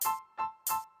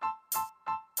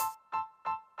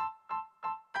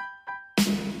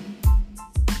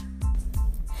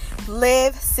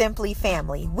Live Simply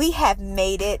family, we have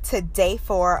made it to day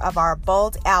 4 of our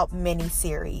Bold Out mini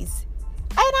series.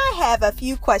 And I have a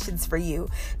few questions for you.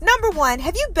 Number 1,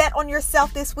 have you bet on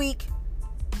yourself this week?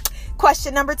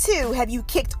 Question number 2, have you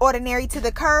kicked ordinary to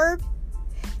the curb?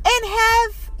 And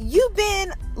have you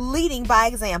been leading by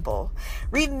example?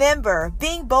 Remember,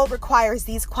 being bold requires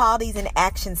these qualities and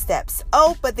action steps.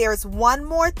 Oh, but there's one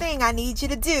more thing I need you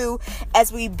to do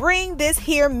as we bring this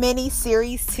here mini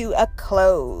series to a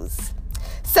close.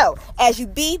 So, as you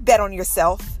bet on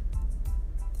yourself.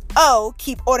 O,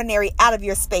 keep ordinary out of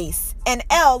your space. And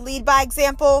L, lead by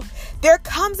example. There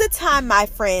comes a time, my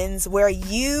friends, where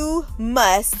you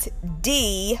must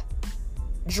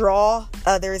draw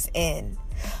others in.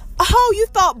 Oh, you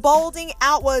thought bolding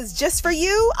out was just for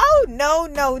you? Oh,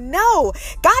 no.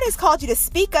 God has called you to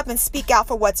speak up and speak out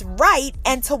for what's right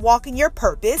and to walk in your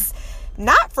purpose,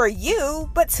 not for you,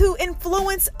 but to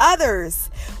influence others.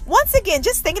 Once again,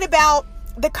 just thinking about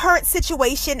the current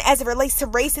situation as it relates to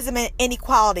racism and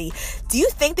inequality. Do you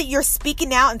think that you're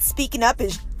speaking out and speaking up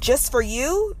is just for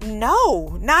you?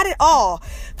 No, not at all.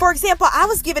 For example, I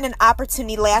was given an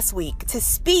opportunity last week to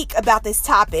speak about this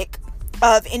topic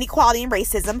of inequality and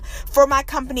racism for my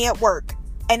company at work.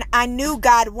 And I knew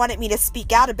God wanted me to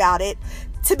speak out about it,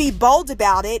 to be bold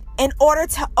about it, in order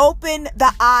to open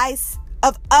the eyes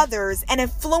of others and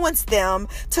influence them,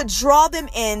 to draw them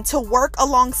in to work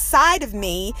alongside of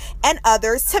me and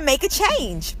others to make a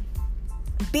change.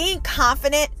 Being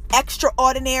confident,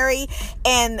 extraordinary,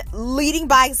 and leading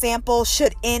by example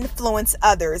should influence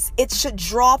others. It should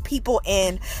draw people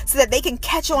in so that they can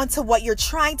catch on to what you're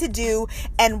trying to do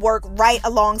and work right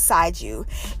alongside you.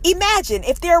 Imagine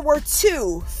if there were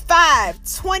 2, 5,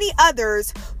 20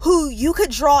 others who you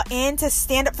could draw in to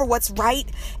stand up for what's right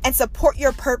and support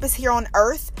your purpose here on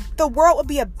earth. The world would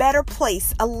be a better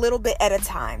place a little bit at a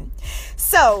time.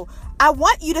 So I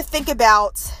want you to think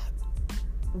about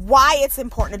why it's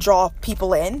important to draw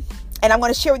people in. And I'm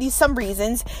going to share with you some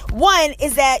reasons. One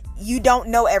is that you don't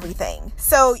know everything.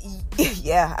 So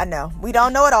yeah, I know we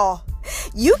don't know it all.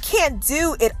 You can't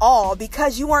do it all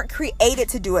because you weren't created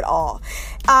to do it all.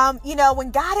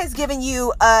 When God has given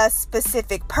you a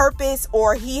specific purpose,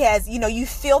 or he has, you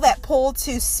feel that pull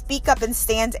to speak up and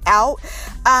stand out,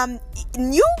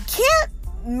 you can't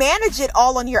manage it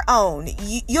all on your own.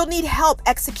 You'll need help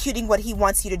executing what he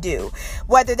wants you to do,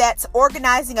 whether that's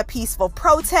organizing a peaceful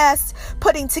protest,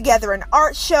 putting together an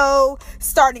art show,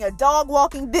 starting a dog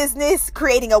walking business,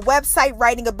 creating a website,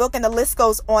 writing a book, and the list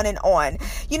goes on and on.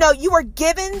 You are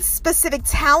given specific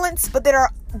talents, but there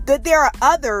are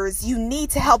others you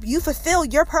need to help you fulfill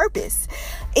your purpose.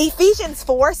 Ephesians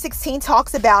 4:16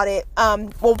 talks about it.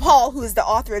 Paul, who is the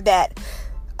author of that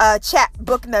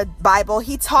book in the Bible,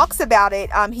 he talks about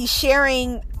it. He's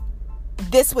sharing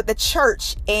this with the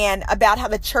church and about how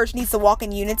the church needs to walk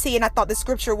in unity. And I thought the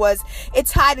scripture it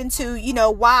tied into,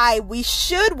 why we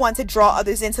should want to draw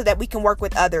others in so that we can work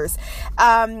with others.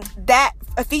 That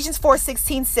Ephesians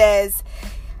 4:16 says,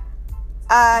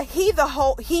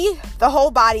 the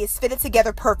whole body is fitted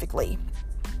together perfectly.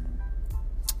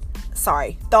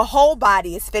 The whole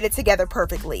body is fitted together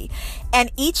perfectly,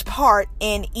 and each part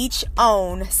in each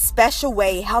own special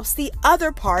way helps the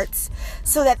other parts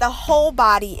so that the whole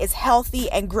body is healthy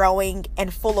and growing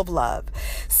and full of love.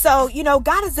 So,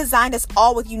 God has designed us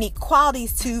all with unique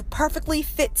qualities to perfectly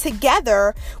fit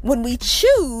together when we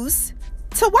choose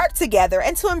to work together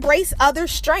and to embrace other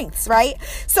strengths, right?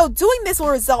 So doing this will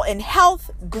result in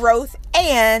health, growth,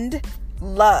 and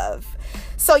love.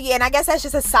 So yeah, and I guess that's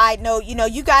just a side note.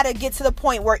 You got to get to the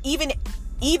point where even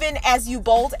as you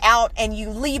bold out and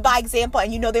you lead by example,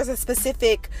 and there's a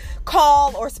specific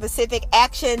call or specific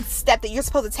action step that you're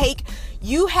supposed to take,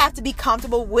 you have to be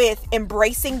comfortable with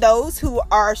embracing those who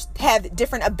have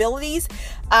different abilities,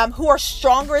 who are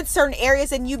stronger in certain areas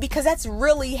than you, because that's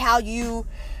really how you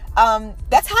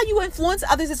influence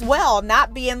others as well.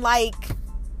 Not being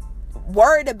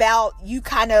worried about you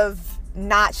kind of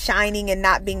not shining and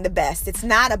not being the best. It's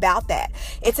not about that.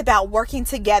 It's about working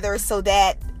together so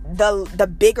that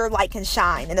the bigger light can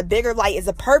shine. And the bigger light is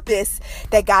a purpose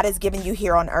that God has given you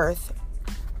here on earth.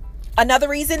 Another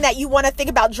reason that you want to think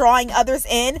about drawing others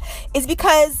in is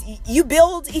because you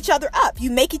build each other up.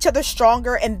 You make each other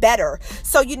stronger and better.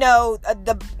 So,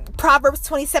 the Proverbs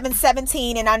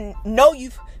 27:17, and I know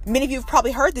many of you have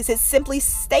probably heard this. It simply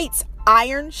states,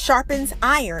 iron sharpens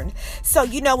iron. So,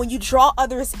 when you draw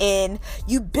others in,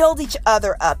 you build each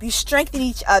other up, you strengthen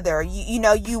each other,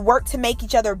 you work to make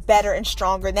each other better and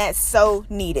stronger. And that's so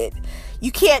needed.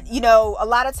 You can't, a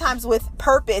lot of times with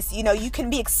purpose, you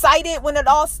can be excited when it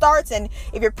all starts. And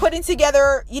if you're putting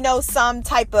together, some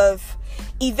type of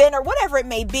event or whatever it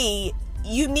may be,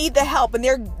 you need the help, and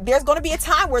there's going to be a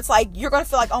time where it's like you're going to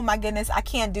feel like, oh my goodness, I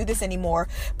can't do this anymore.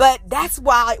 But that's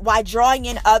why drawing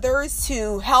in others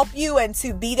to help you and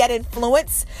to be that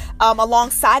influence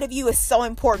alongside of you is so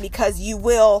important, because you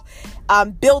will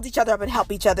build each other up and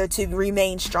help each other to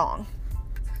remain strong.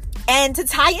 And to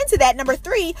tie into that, number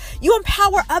 3, you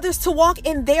empower others to walk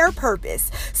in their purpose.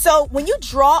 So when you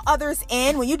draw others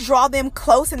in, when you draw them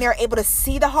close and they're able to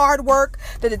see the hard work,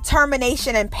 the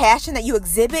determination and passion that you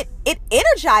exhibit, it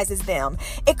energizes them.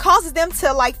 It causes them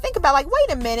to think about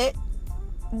wait a minute,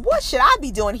 what should I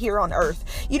be doing here on earth?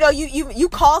 You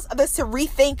cause others to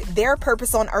rethink their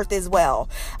purpose on earth as well.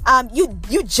 You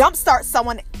jumpstart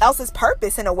someone else's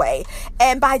purpose in a way.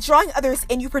 And by drawing others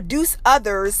in, you produce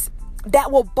others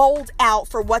that will bold out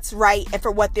for what's right and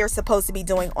for what they're supposed to be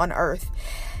doing on earth.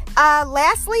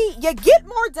 Lastly, you get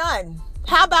more done.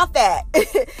 How about that?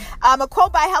 A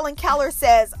quote by Helen Keller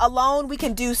says, "Alone we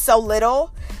can do so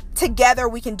little. Together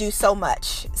we can do so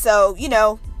much." So,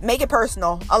 make it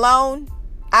personal. Alone,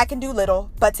 I can do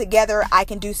little, but together I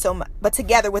can do so much. But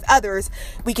together with others,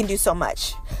 we can do so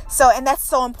much. So, and that's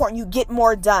so important. You get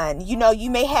more done. You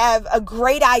may have a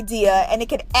great idea and it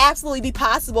could absolutely be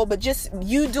possible, but just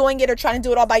you doing it or trying to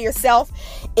do it all by yourself,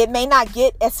 it may not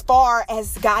get as far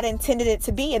as God intended it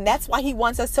to be. And that's why He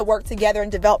wants us to work together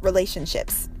and develop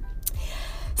relationships.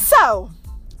 So,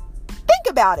 think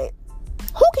about it.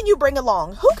 Who can you bring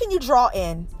along? Who can you draw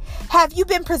in? Have you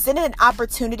been presented an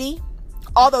opportunity,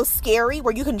 although scary,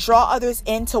 where you can draw others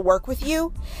in to work with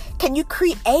you? Can you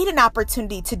create an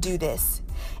opportunity to do this?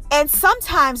 And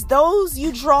sometimes those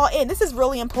you draw in, this is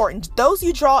really important, those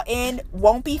you draw in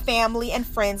won't be family and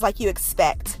friends like you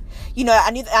expect.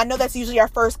 I know that's usually our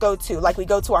first go-to. We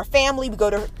go to our family, we go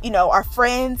to, our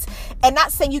friends, and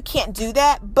not saying you can't do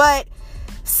that, but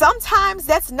sometimes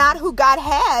that's not who God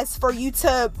has for you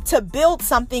to build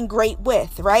something great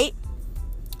with, right?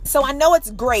 So I know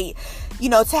it's great,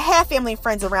 to have family and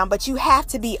friends around, but you have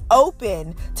to be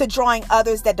open to drawing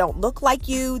others that don't look like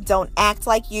you, don't act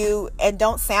like you, and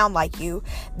don't sound like you.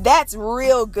 That's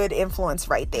real good influence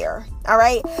right there. All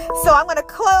right. So I'm going to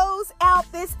close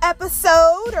out this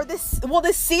episode or this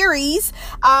series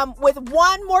with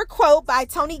one more quote by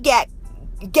Tony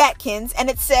Gatkins. And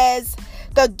it says,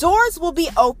 "The doors will be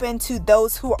open to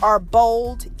those who are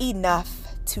bold enough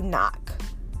to knock."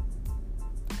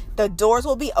 The doors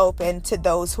will be open to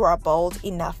those who are bold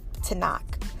enough to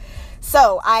knock.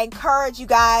 So I encourage you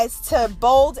guys to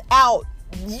bold out.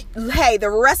 Hey, the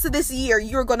rest of this year,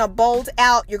 you're going to bold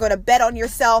out. You're going to bet on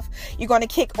yourself. You're going to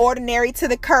kick ordinary to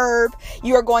the curb.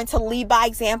 You are going to lead by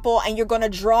example, and you're going to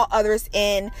draw others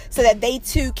in so that they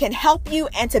too can help you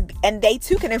and they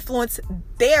too can influence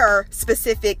their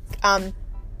specific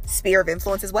sphere of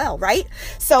influence as well, right?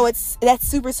 So that's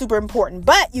super, super important.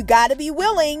 But you got to be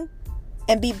willing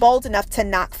and be bold enough to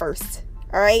knock first.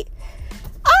 All right.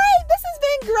 This has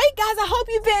been great, guys. I hope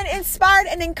you've been inspired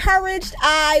and encouraged.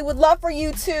 I would love for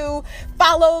you to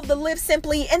follow the Live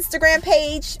Simply Instagram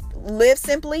page, Live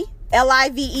Simply,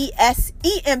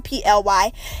 LIVESEMPLY.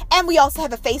 And we also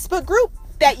have a Facebook group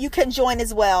that you can join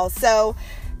as well. So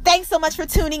thanks so much for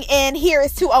tuning in. Here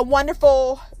is to a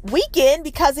wonderful weekend,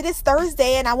 because it is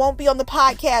Thursday and I won't be on the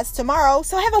podcast tomorrow.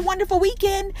 So have a wonderful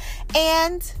weekend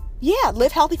and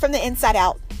live healthy from the inside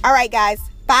out. All right, guys.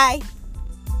 Bye.